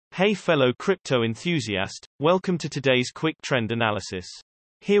Hey fellow crypto enthusiast, welcome to today's quick trend analysis.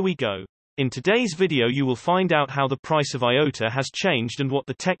 Here we go. In today's video you will find out how the price of IOTA has changed and what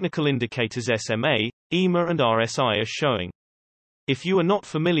the technical indicators SMA, EMA and RSI are showing. If you are not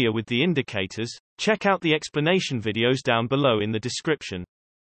familiar with the indicators, check out the explanation videos down below in the description.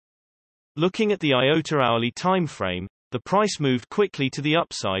 Looking at the IOTA hourly time frame, the price moved quickly to the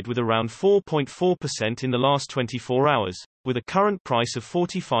upside with around 4.4% in the last 24 hours, with a current price of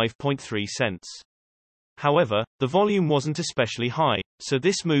 45.3 cents. However, the volume wasn't especially high, so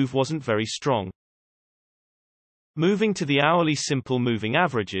this move wasn't very strong. Moving to the hourly simple moving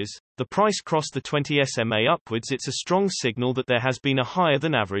averages, the price crossed the 20 SMA upwards. It's a strong signal that there has been a higher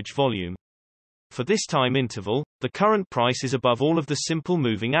than average volume. For this time interval, the current price is above all of the simple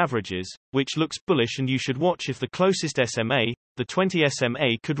moving averages, which looks bullish, and you should watch if the closest SMA, the 20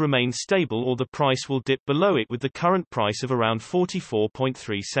 SMA, could remain stable or the price will dip below it with the current price of around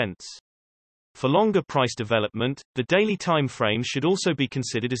 44.3 cents. For longer price development, the daily time frame should also be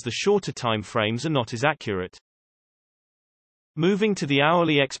considered, as the shorter time frames are not as accurate. Moving to the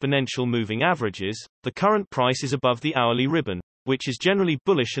hourly exponential moving averages, the current price is above the hourly ribbon, which is generally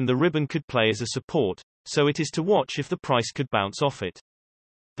bullish, and the ribbon could play as a support, so it is to watch if the price could bounce off it.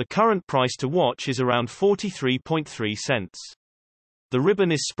 The current price to watch is around 43.3 cents. The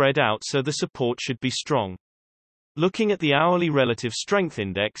ribbon is spread out, so the support should be strong. Looking at the hourly relative strength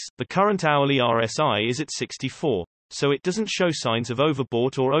index, the current hourly RSI is at 64, so it doesn't show signs of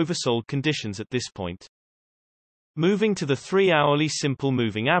overbought or oversold conditions at this point. Moving to the 3-hourly simple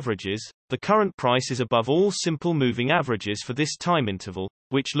moving averages, the current price is above all simple moving averages for this time interval,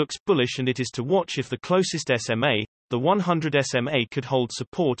 which looks bullish, and it is to watch if the closest SMA, the 100 SMA, could hold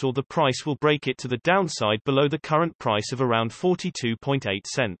support or the price will break it to the downside below the current price of around 42.8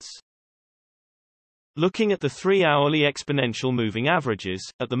 cents. Looking at the 3-hourly exponential moving averages,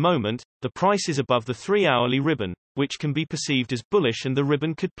 at the moment, the price is above the 3-hourly ribbon, which can be perceived as bullish, and the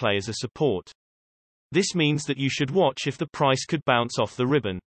ribbon could play as a support. This means that you should watch if the price could bounce off the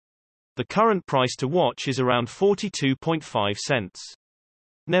ribbon. The current price to watch is around 42.5 cents.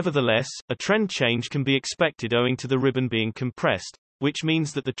 Nevertheless, a trend change can be expected owing to the ribbon being compressed, which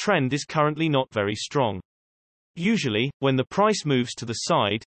means that the trend is currently not very strong. Usually, when the price moves to the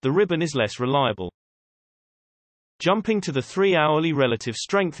side, the ribbon is less reliable. Jumping to the 3-hourly relative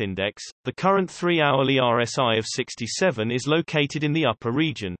strength index, the current 3-hourly RSI of 67 is located in the upper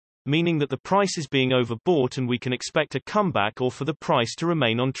region, meaning that the price is being overbought and we can expect a comeback or for the price to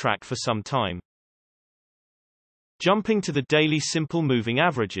remain on track for some time. Jumping to the daily simple moving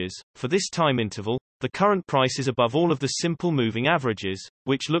averages, for this time interval, the current price is above all of the simple moving averages,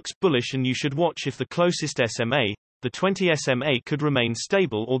 which looks bullish, and you should watch if the closest SMA, the 20 SMA, could remain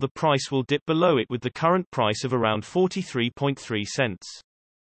stable or the price will dip below it with the current price of around 43.3 cents.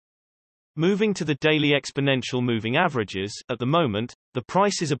 Moving to the daily exponential moving averages, at the moment, the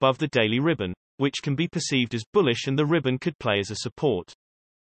price is above the daily ribbon, which can be perceived as bullish, and the ribbon could play as a support.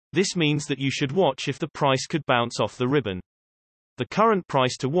 This means that you should watch if the price could bounce off the ribbon. The current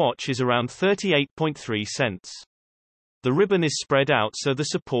price to watch is around 38.3 cents. The ribbon is spread out, so the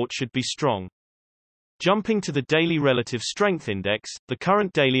support should be strong. Jumping to the daily relative strength index, the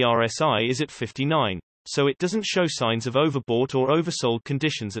current daily RSI is at 59. So it doesn't show signs of overbought or oversold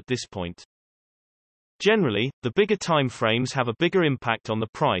conditions at this point. Generally, the bigger time frames have a bigger impact on the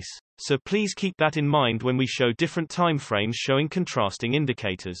price, so please keep that in mind when we show different time frames showing contrasting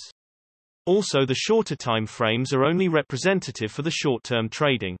indicators. Also, the shorter time frames are only representative for the short-term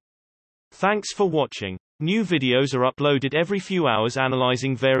trading. Thanks for watching. New videos are uploaded every few hours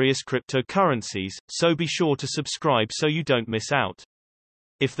analyzing various cryptocurrencies, so be sure to subscribe so you don't miss out.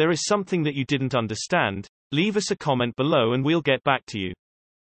 If there is something that you didn't understand, leave us a comment below and we'll get back to you.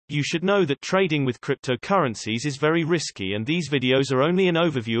 You should know that trading with cryptocurrencies is very risky, and these videos are only an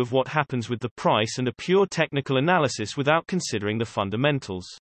overview of what happens with the price and a pure technical analysis without considering the fundamentals.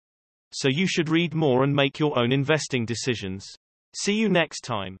 So you should read more and make your own investing decisions. See you next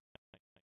time.